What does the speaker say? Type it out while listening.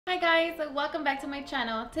Hi guys, welcome back to my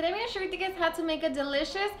channel. Today I'm going to show you guys how to make a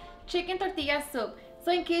delicious chicken tortilla soup.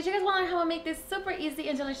 So in case you guys want to learn how to make this super easy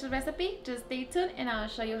and delicious recipe, just stay tuned and I'll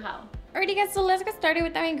show you how. Alrighty guys, so let's get started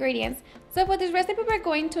with our ingredients. So for this recipe we're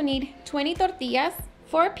going to need 20 tortillas,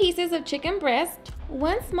 4 pieces of chicken breast,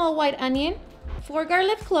 1 small white onion, 4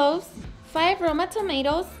 garlic cloves, 5 Roma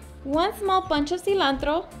tomatoes, 1 small bunch of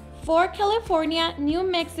cilantro, 4 California, New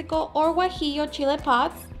Mexico or Guajillo chili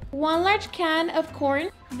pods, 1 large can of corn,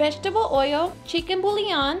 vegetable oil, chicken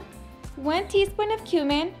bouillon, 1 teaspoon of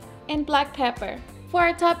cumin, and black pepper. For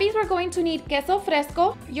our toppings, we're going to need queso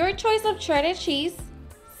fresco, your choice of shredded cheese,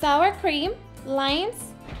 sour cream,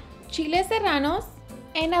 limes, chile serranos,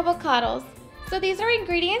 and avocados. So these are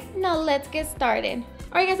ingredients. Now let's get started.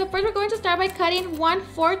 Alright guys, so first we're going to start by cutting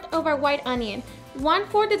 1/4 of our white onion.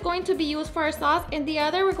 1/4 is going to be used for our sauce and the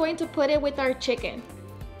other we're going to put it with our chicken.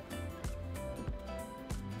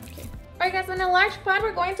 Alright guys, so in a large pot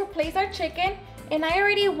we're going to place our chicken, and I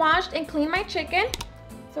already washed and cleaned my chicken.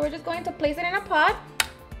 So we're just going to place it in a pot.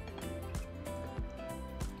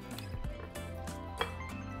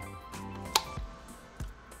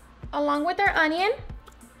 Along with our onion,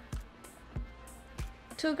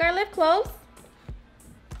 2 garlic cloves,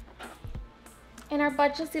 and our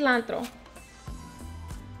bunch of cilantro.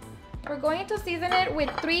 We're going to season it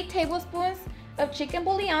with 3 tablespoons of chicken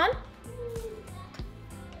bouillon,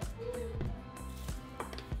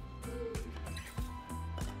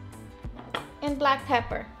 and black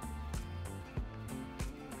pepper.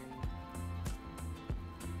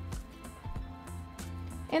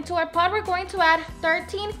 And to our pot we're going to add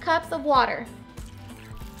 13 cups of water.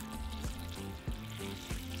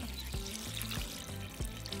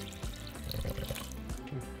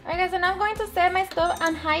 Alright guys, so now I'm going to set my stove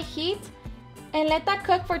on high heat and let that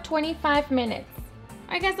cook for 25 minutes.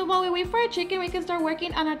 Alright guys, so while we wait for our chicken, we can start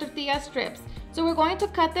working on our tortilla strips. So we're going to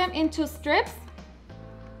cut them into strips.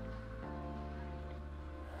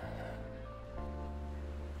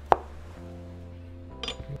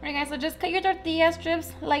 Alright guys, so just cut your tortilla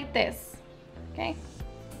strips like this, okay?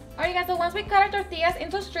 Alright guys, so once we cut our tortillas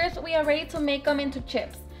into strips, we are ready to make them into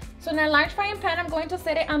chips. So in a large frying pan, I'm going to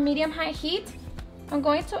set it on medium-high heat. I'm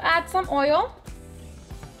going to add some oil.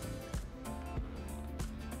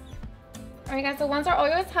 Alright guys, so once our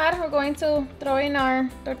oil is hot, we're going to throw in our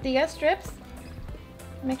tortilla strips.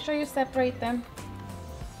 Make sure you separate them.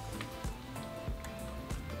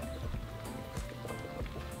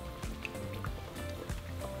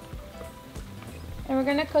 And we're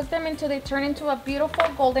gonna cook them until they turn into a beautiful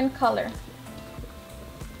golden color.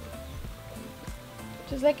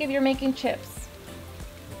 Just like if you're making chips.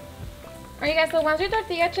 Alright guys, so once your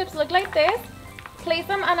tortilla chips look like this, place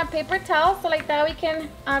them on a paper towel so like that we can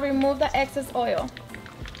remove the excess oil.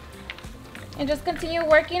 And just continue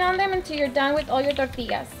working on them until you're done with all your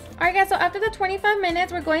tortillas. Alright guys, so after the 25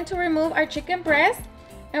 minutes, we're going to remove our chicken breast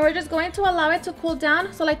and we're just going to allow it to cool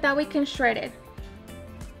down so like that we can shred it.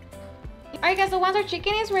 Alright guys, so once our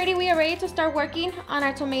chicken is ready, we are ready to start working on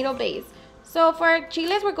our tomato base. So for our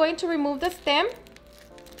chiles, we're going to remove the stem.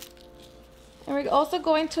 And we're also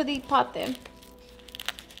going to depot them.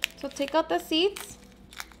 So take out the seeds.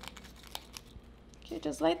 Okay,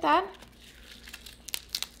 just like that.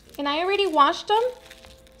 And I already washed them.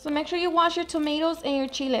 So make sure you wash your tomatoes and your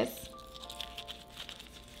chiles.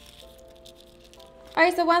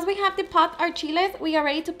 Alright, so once we have depot our chiles, we are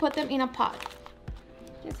ready to put them in a pot.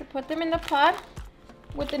 Okay, so put them in the pot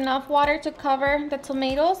with enough water to cover the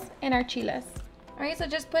tomatoes and our chiles. Alright, so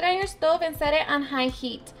just put it on your stove and set it on high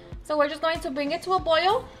heat. So we're just going to bring it to a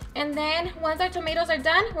boil, and then once our tomatoes are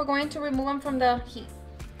done, we're going to remove them from the heat.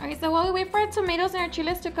 Alright, so while we wait for our tomatoes and our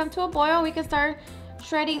chiles to come to a boil, we can start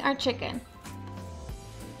shredding our chicken.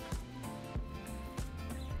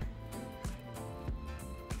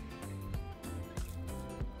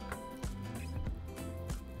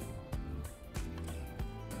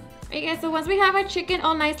 Alright guys, so once we have our chicken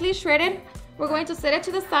all nicely shredded, we're going to set it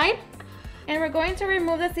to the side. And we're going to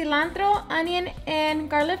remove the cilantro, onion, and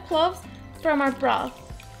garlic cloves from our broth.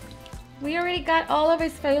 We already got all of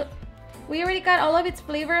its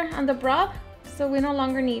flavor on the broth, so we no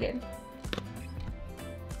longer need it.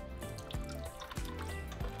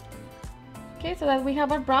 Okay, so that we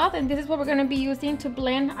have our broth, and this is what we're going to be using to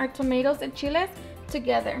blend our tomatoes and chiles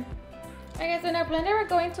together. Alright guys, so in our blender we're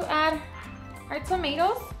going to add our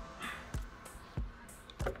tomatoes,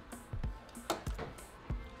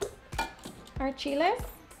 our chiles,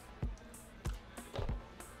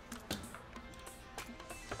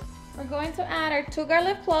 we're going to add our 2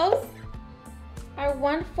 garlic cloves, our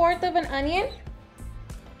 1/4 of an onion,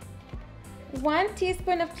 1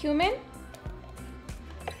 teaspoon of cumin,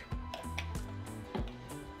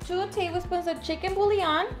 2 tablespoons of chicken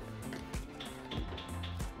bouillon.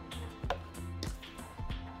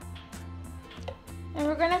 And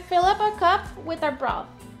we're gonna fill up our cup with our broth.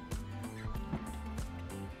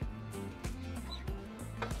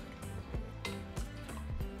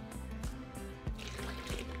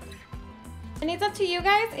 And it's up to you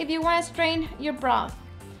guys if you want to strain your broth.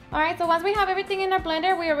 Alright, so once we have everything in our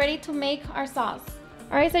blender, we are ready to make our sauce.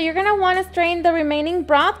 Alright, so you're going to want to strain the remaining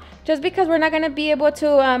broth just because we're not going to be able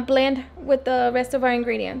to blend with the rest of our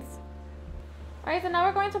ingredients. Alright, so now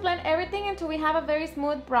we're going to blend everything until we have a very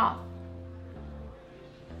smooth broth.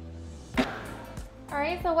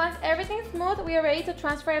 Alright, so once everything's smooth, we are ready to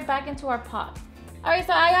transfer it back into our pot. Alright,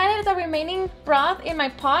 so I added the remaining broth in my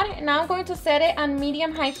pot, and now I'm going to set it on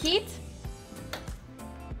medium-high heat.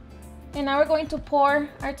 And now we're going to pour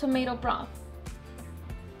our tomato broth.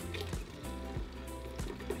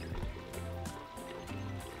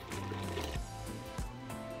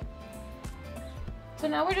 So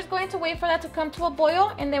now we're just going to wait for that to come to a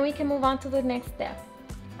boil, and then we can move on to the next step.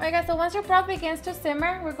 Alright guys, so once your broth begins to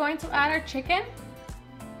simmer, we're going to add our chicken.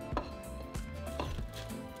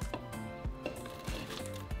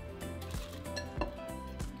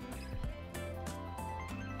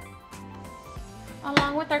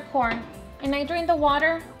 Along with our corn. And I drained the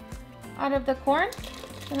water out of the corn.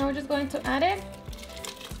 So now we're just going to add it.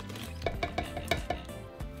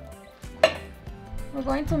 We're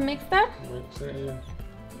going to mix that.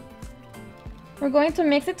 We're going to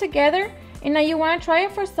mix it together. And now you want to try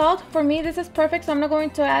it for salt. For me, this is perfect, so I'm not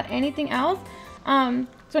going to add anything else.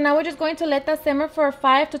 So now we're just going to let that simmer for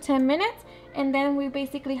 5 to 10 minutes. And then we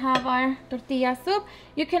basically have our tortilla soup.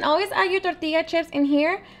 You can always add your tortilla chips in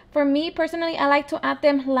here. For me personally, I like to add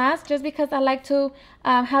them last just because I like to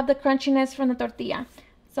have the crunchiness from the tortilla.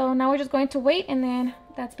 So now we're just going to wait, and then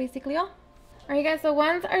that's basically all. Alright guys, so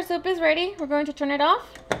once our soup is ready, we're going to turn it off,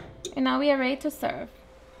 and now we are ready to serve.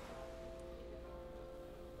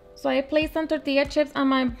 So I placed some tortilla chips on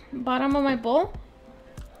my bottom of my bowl.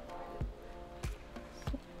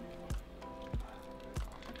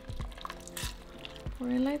 Pour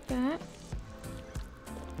it like that.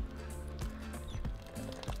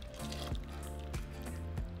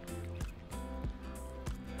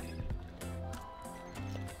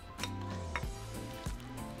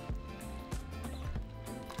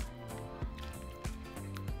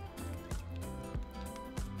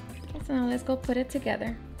 So now let's go put it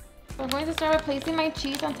together. So I'm going to start placing my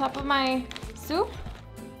cheese on top of my soup.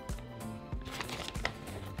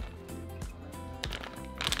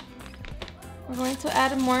 We're going to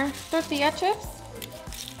add more tortilla chips.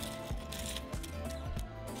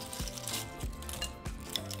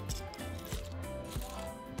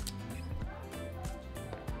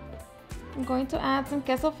 I'm going to add some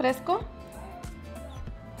queso fresco,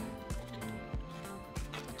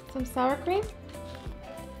 some sour cream,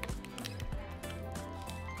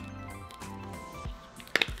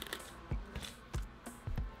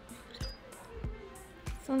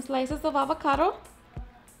 some slices of avocado,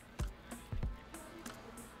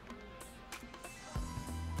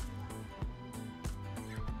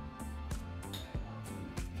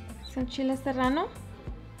 some chile serrano,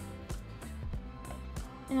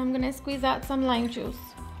 and I'm gonna squeeze out some lime juice.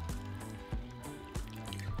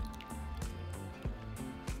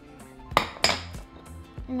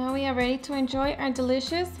 And now we are ready to enjoy our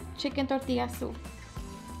delicious chicken tortilla soup.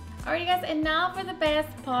 Alrighty guys, and now for the best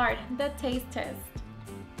part, the taste test.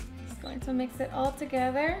 Just going to mix it all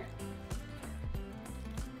together.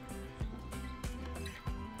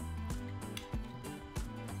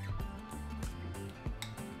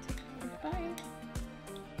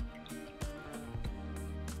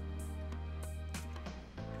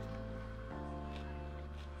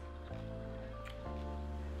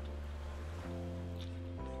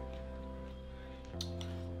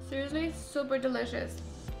 Seriously, super delicious.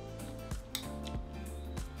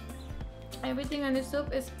 Everything on this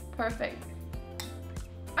soup is perfect.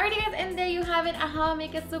 Alrighty guys, and there you have it, how I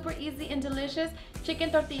make a super easy and delicious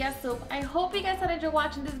chicken tortilla soup. I hope you guys had enjoyed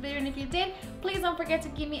watching this video, and if you did, please don't forget to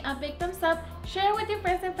give me a big thumbs up, share it with your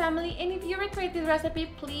friends and family, and if you recreate this recipe,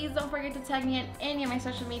 please don't forget to tag me on any of my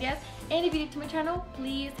social medias. And if you're new to my channel,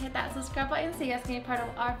 please hit that subscribe button so you guys can be part of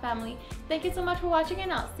our family. Thank you so much for watching,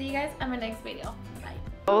 and I'll see you guys on my next video. Bye.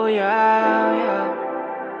 Oh yeah, yeah.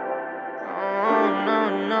 Oh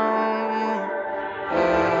no, no.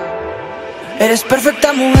 Eres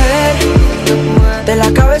perfecta mujer, de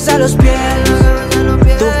la cabeza a los pies.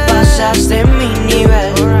 Tú pasas de mi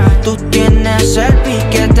nivel, tú tienes el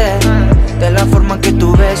piquete. De la forma que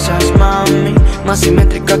tú besas, mami, más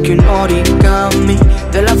simétrica que un origami.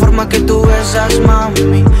 De la forma forma que tú besas,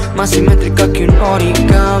 mami, más simétrica que un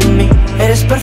origami.